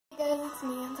Guys, it's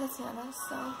me and Tatiana.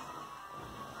 So,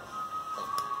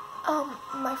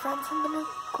 my friends have been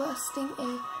requesting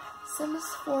a Sims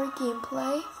 4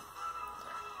 gameplay,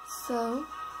 so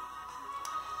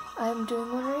I'm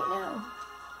doing one right now.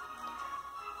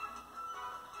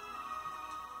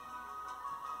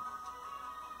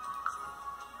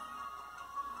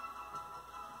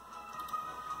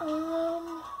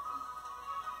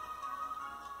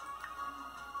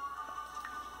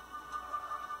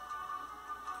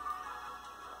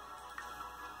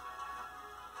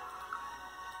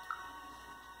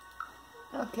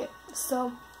 Okay,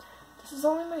 so this is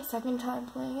only my second time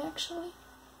playing actually.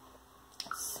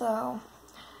 So,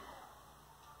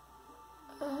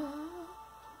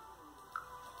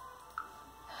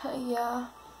 yeah,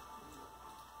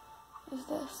 what is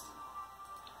this?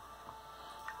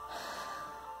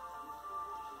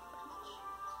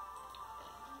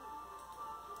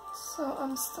 So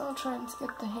I'm still trying to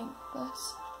get the hang of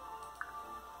this.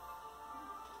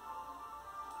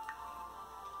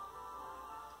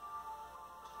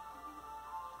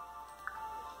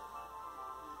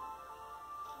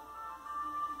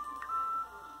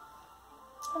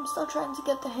 I'm still trying to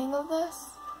get the hang of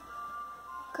this.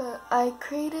 I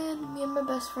created me and my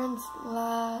best friends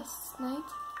last night.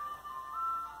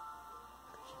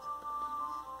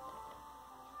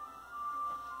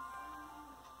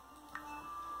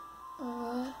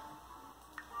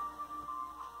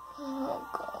 Oh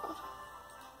god.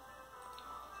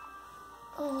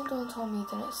 Oh, don't tell me it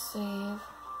didn't save.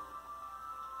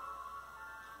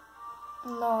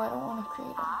 No, I don't want to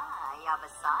create it.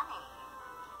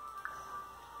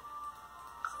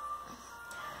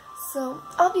 So,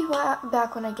 I'll be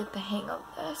back when I get the hang of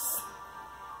this.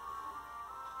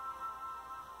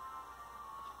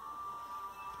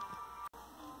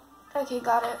 Okay,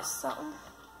 got it. So,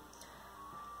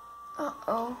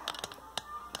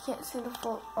 can't see the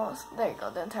full, oh, there you go,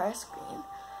 the entire screen.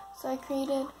 So I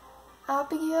created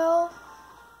Abigail.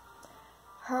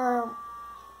 Her,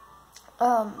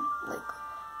 like,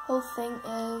 whole thing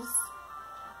is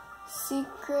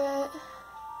secret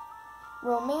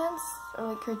romance, or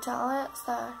like her talents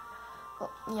that,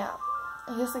 well, yeah,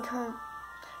 I guess like her,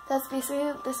 that's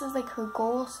basically, this is like her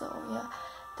goal, so yeah.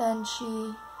 Then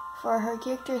for her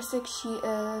characteristics, she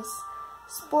is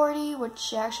sporty, which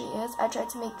she actually is. I tried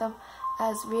to make them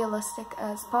as realistic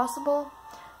as possible.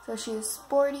 So she is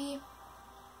sporty,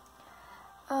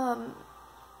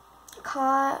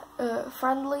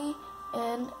 friendly,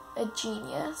 and a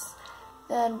genius.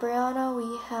 Then Brianna,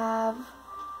 we have,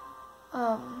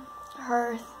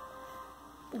 her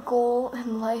goal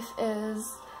in life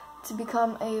is to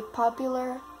become a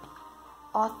popular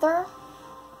author.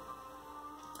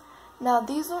 Now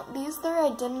these three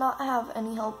I did not have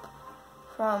any help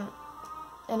from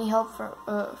from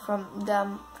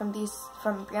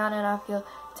Brianna and Abigail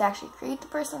to actually create the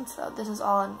person, so this is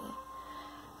all on me.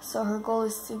 So her goal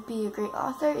is to be a great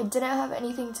author. It didn't have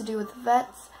anything to do with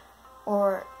vets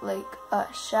or like a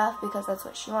chef, because that's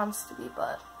what she wants to be,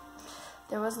 but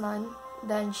there was none.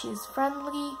 Then she's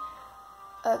friendly,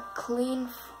 a clean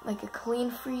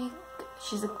freak.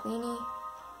 She's a cleanie.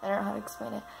 I don't know how to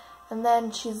explain it. And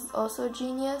then she's also a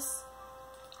genius.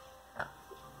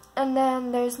 And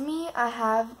then there's me. I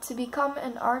have to become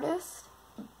an artist.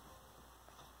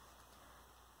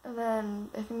 And then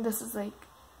I think this is like,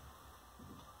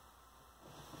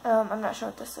 I'm not sure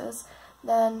what this is.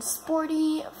 Then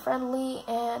sporty, friendly,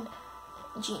 and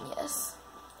genius.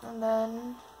 And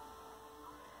then,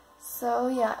 so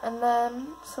yeah, and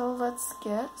then, so let's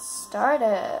get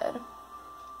started.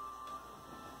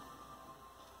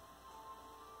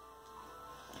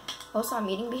 Also, I'm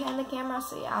eating behind the camera,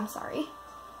 so yeah, I'm sorry.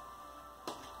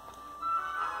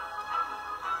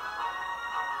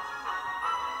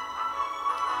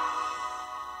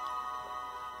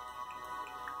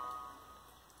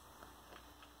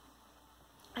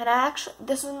 And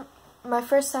this is my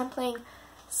first time playing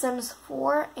Sims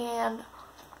 4, and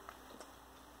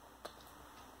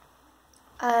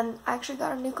I actually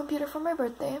got a new computer for my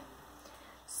birthday,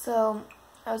 so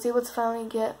I was able to finally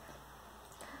get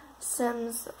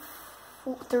Sims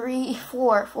 4.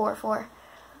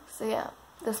 So yeah,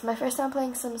 this is my first time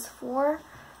playing Sims 4,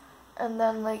 and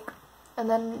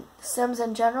then Sims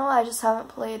in general I just haven't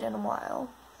played in a while.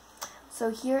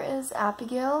 So here is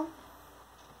Abigail.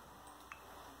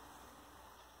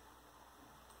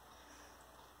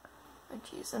 Oh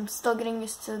jeez, I'm still getting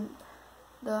used to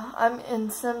I'm in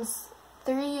Sims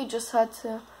 3, you just had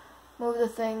to move the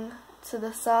thing to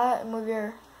the side, move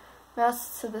your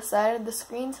mouse to the side of the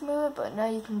screen to move it, but now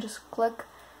you can just click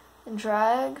and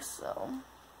drag, so.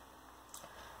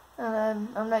 And then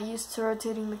I'm not used to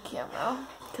rotating the camera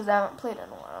because I haven't played in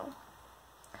a while.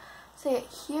 So yeah,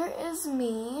 here is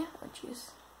me. Oh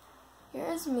jeez. Here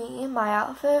is me, my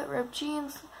outfit, ripped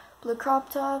jeans, blue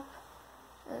crop top,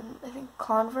 and I think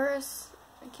Converse.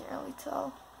 I can't really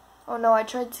tell. Oh no, I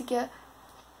tried to get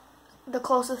the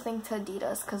closest thing to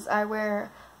Adidas because I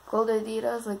wear gold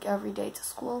Adidas like every day to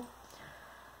school.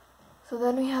 So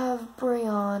then we have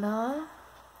Brianna.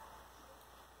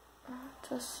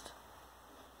 Just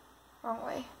wrong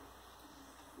way.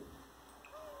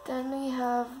 Then we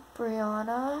have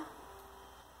Brianna.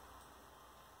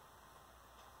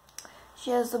 She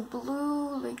has a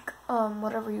blue, like,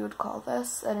 whatever you would call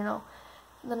this, I don't know.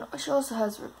 And then she also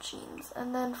has ripped jeans.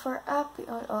 And then for Abby,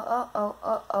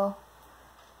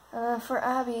 And then for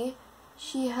Abby,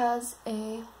 she has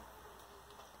a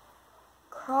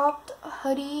cropped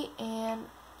hoodie and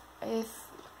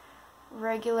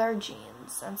regular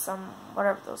jeans and some,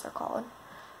 whatever those are called.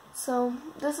 So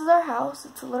this is our house.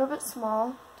 It's a little bit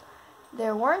small.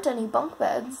 There weren't any bunk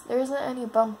beds. There isn't any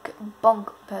bunk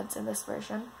beds in this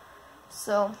version.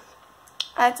 So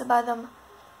I had to buy them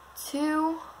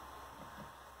 2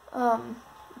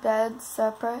 beds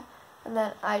separate, and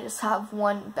then I just have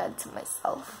 1 bed to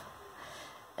myself.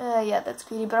 Yeah, that's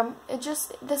greedy, but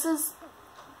this is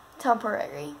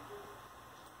temporary.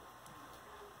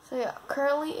 So yeah,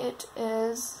 currently it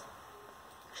is,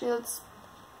 actually let's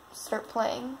start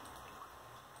playing.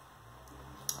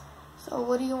 So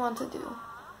what do you want to do?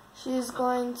 She's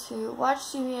going to watch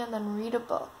TV and then read a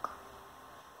book.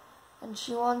 And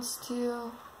she wants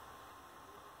to,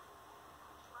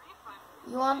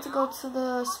 you want to go to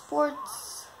the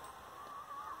sports,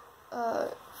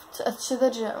 to the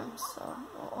gym. So,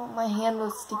 oh, my hand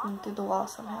was sticking through the wall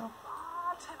somehow.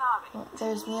 Oh,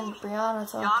 there's me and Brianna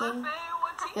talking.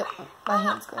 Yep, my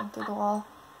hand's going through the wall.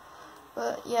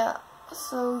 But yeah,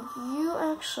 so you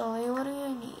actually, what do you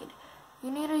need? You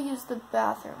need to use the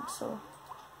bathroom. So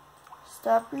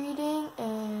stop reading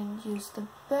and use the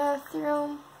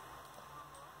bathroom.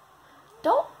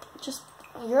 Don't just,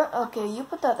 you're, okay, you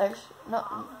put that there. No,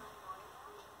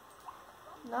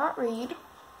 not read.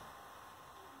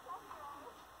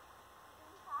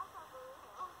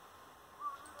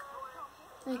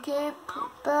 Okay, put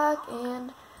it back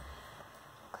and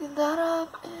clean that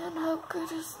up. And how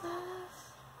good is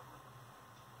this?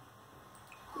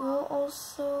 You'll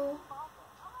also,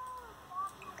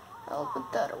 I'll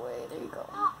put that away. There you go.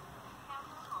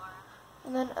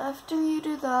 And then after you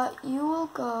do that, you will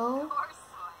go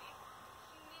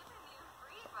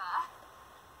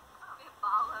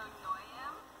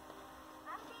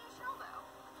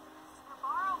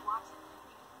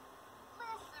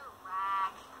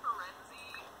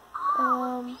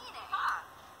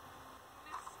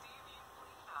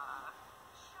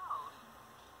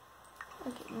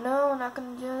okay, no, we're not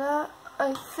gonna do that.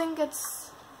 I think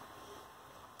it's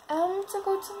M to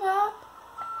go to map.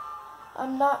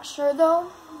 I'm not sure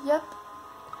though. Yep.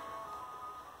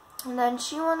 And then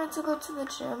she wanted to go to the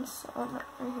gym, so I'm not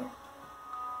right here.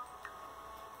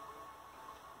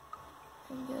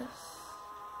 I guess.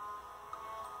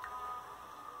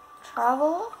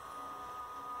 Travel?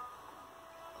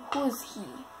 Who is he?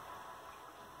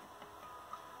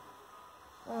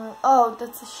 Oh,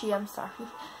 that's a she, I'm sorry.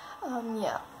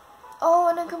 Yeah. Oh,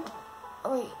 and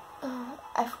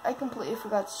I completely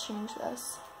forgot to change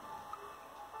this.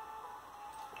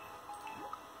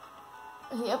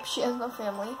 Yep, she has no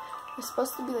family. We're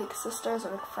supposed to be like sisters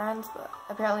or like friends, but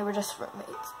apparently we're just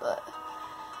roommates. But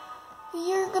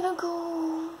you're gonna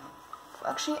go.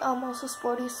 Actually, I'm also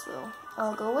sporty, so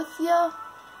I'll go with ya.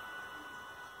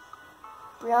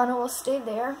 Brianna will stay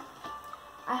there.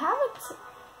 I haven't.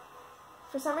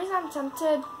 For some reason, I'm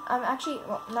tempted. I'm actually,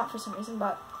 well, not for some reason,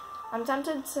 but I'm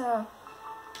tempted to.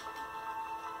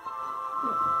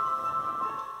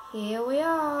 Here we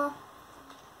are.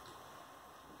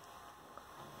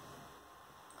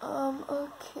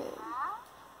 Okay.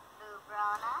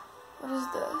 What is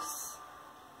this?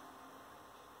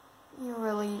 You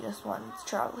really just wanted to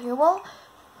travel here. Well,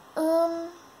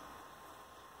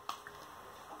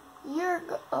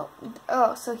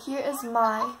 so here is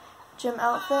my gym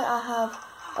outfit. I have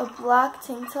a black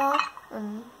tank top,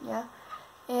 and yeah,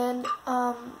 and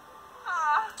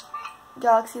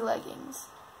galaxy leggings.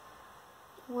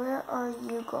 Where are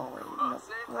you going? No,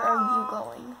 where are you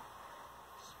going?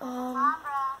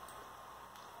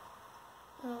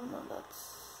 Oh no,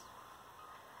 that's,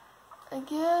 I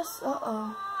guess,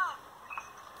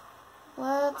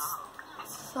 let's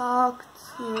talk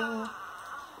to,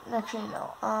 actually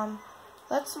no,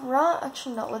 let's run,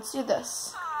 actually no, let's do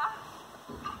this.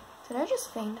 Did I just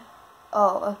faint?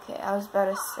 Oh, okay, I was about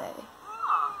to say.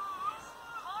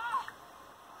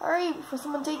 Hurry, before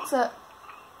someone takes it.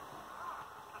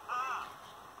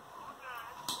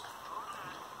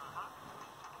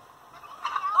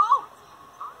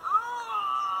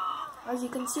 As you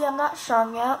can see, I'm not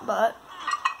strong yet, but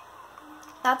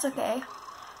that's okay.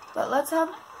 But let's have,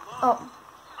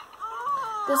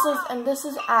 this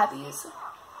is Abby's.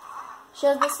 She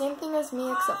has the same thing as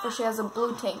me, except for she has a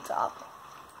blue tank top.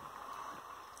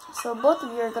 So both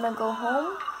of you are gonna go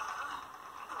home.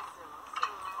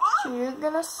 So you're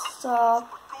gonna stop,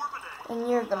 and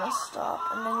you're gonna stop,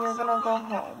 and then you're gonna go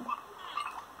home.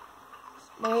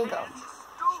 There you go.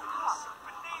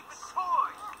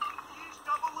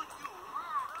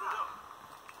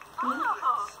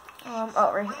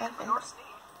 Oh, right here, I think.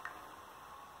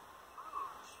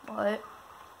 What?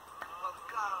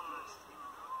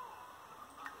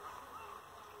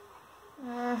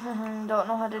 Don't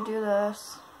know how to do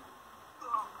this.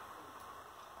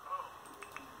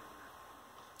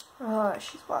 Oh,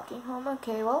 she's walking home.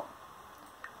 Okay, well.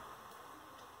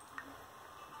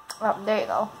 Oh, there you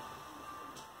go.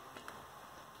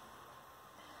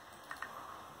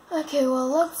 Okay, well,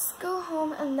 let's go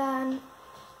home and then...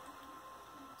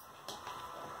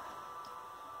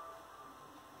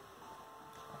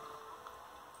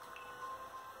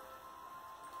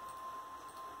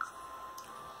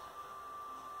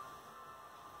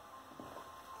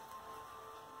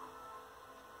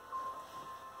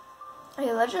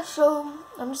 Okay, let's just show,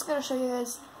 I'm just gonna show you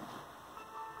guys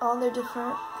all their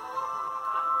different,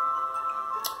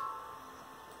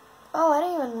 oh, I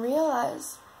didn't even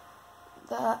realize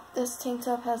that this tank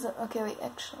top has a, okay, wait,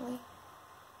 actually,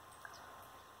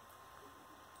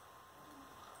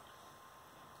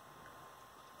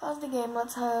 pause the game,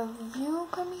 let's have you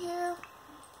come here,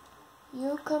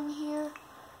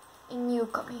 and you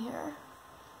come here.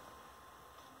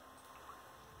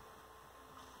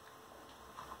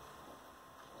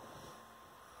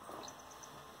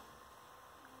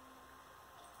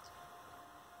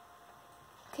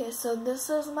 Okay, so this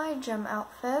is my gym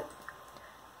outfit.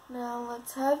 Now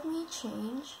let's have me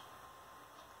change.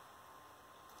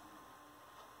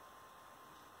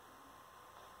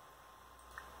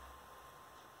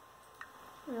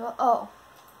 Oh.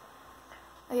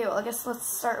 Okay, well, I guess let's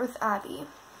start with Abby.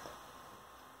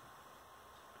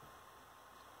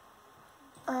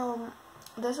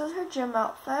 This is her gym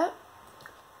outfit.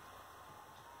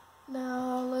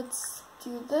 Now let's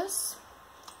do this.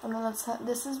 And then let's have,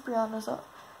 this is Brianna's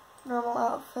normal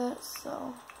outfit,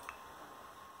 so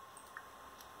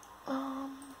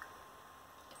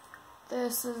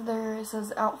this is it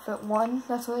says outfit 1,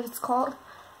 that's what it's called.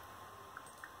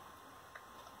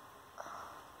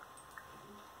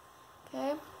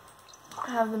 Okay,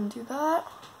 have them do that.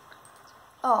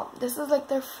 Oh, this is like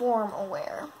their formal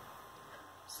wear.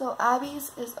 So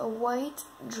Abby's is a white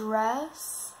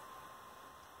dress.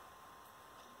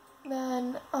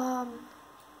 Then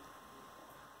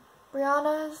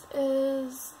Brianna's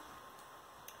is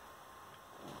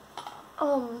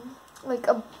like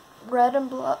a red and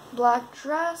black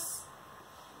dress.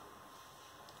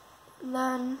 And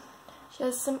then she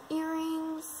has some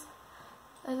earrings.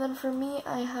 And then for me,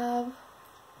 I have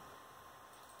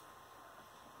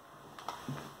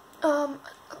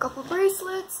a couple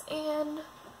bracelets and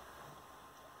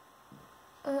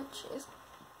jeez,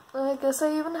 I guess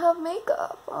I even have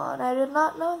makeup on. I did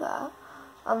not know that,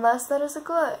 unless that is a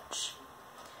glitch.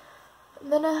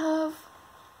 And then I have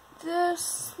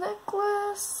this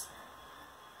necklace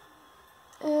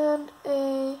and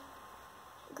a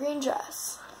green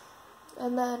dress.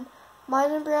 And then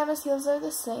mine and Brianna's heels are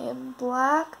the same,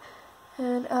 black,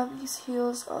 and Abby's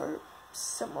heels are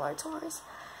similar to ours.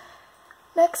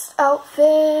 Next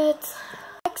outfit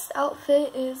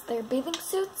is their bathing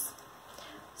suits.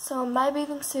 So my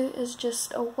bathing suit is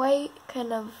just a white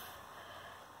kind of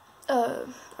a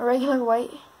regular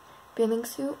white bathing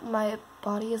suit. My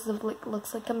body is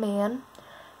looks like a man.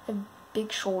 I have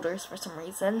big shoulders for some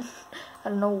reason. I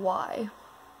don't know why.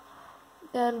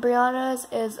 Then Brianna's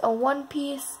is a one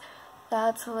piece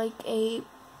that's like a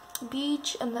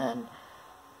beach, and then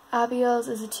Abigail's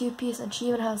is a two piece, and she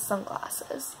even has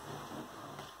sunglasses.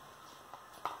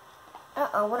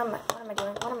 What am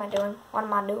I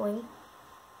doing?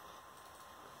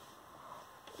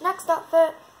 Next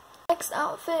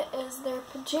outfit is their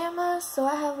pajamas. So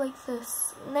I have like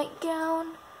this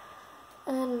nightgown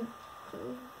and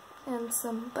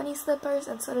some bunny slippers,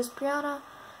 and so does Brianna.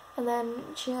 And then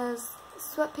she has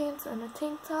sweatpants and a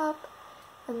tank top,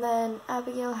 and then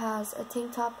Abigail has a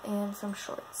tank top and some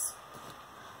shorts.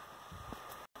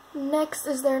 Next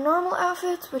is their normal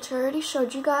outfits, which I already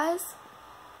showed you guys.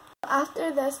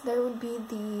 After this, there would be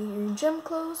the gym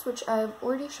clothes, which I've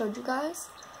already showed you guys.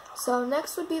 So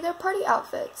next would be their party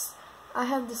outfits. I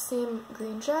have the same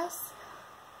green dress,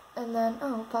 and then,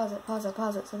 oh, pause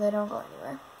it so they don't go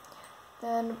anywhere.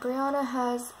 Then Brianna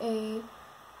has a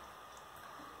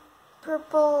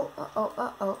purple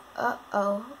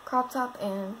crop top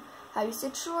and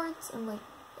high-waisted shorts and like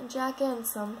a jacket and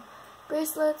some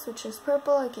bracelets, which is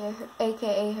purple,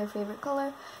 aka her favorite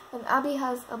color. And Abby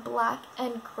has a black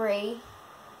and gray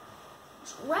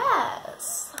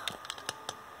dress.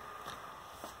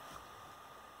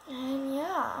 And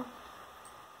yeah.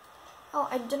 Oh,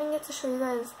 I didn't get to show you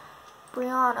guys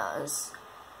Brianna's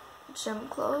gym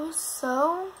clothes,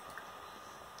 so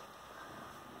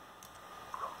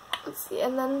let's see.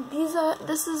 And then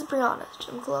this is Brianna's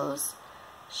gym clothes.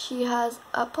 She has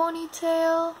a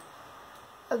ponytail,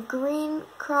 a green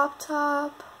crop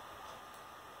top,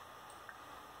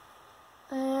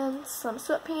 and some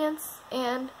sweatpants,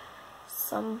 and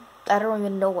some, I don't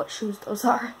even know what shoes those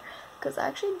are, because I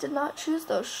actually did not choose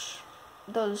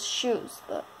those shoes,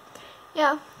 but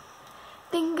yeah.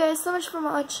 Thank you guys so much for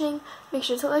watching. Make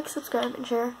sure to like, subscribe, and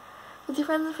share with your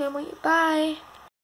friends and family. Bye!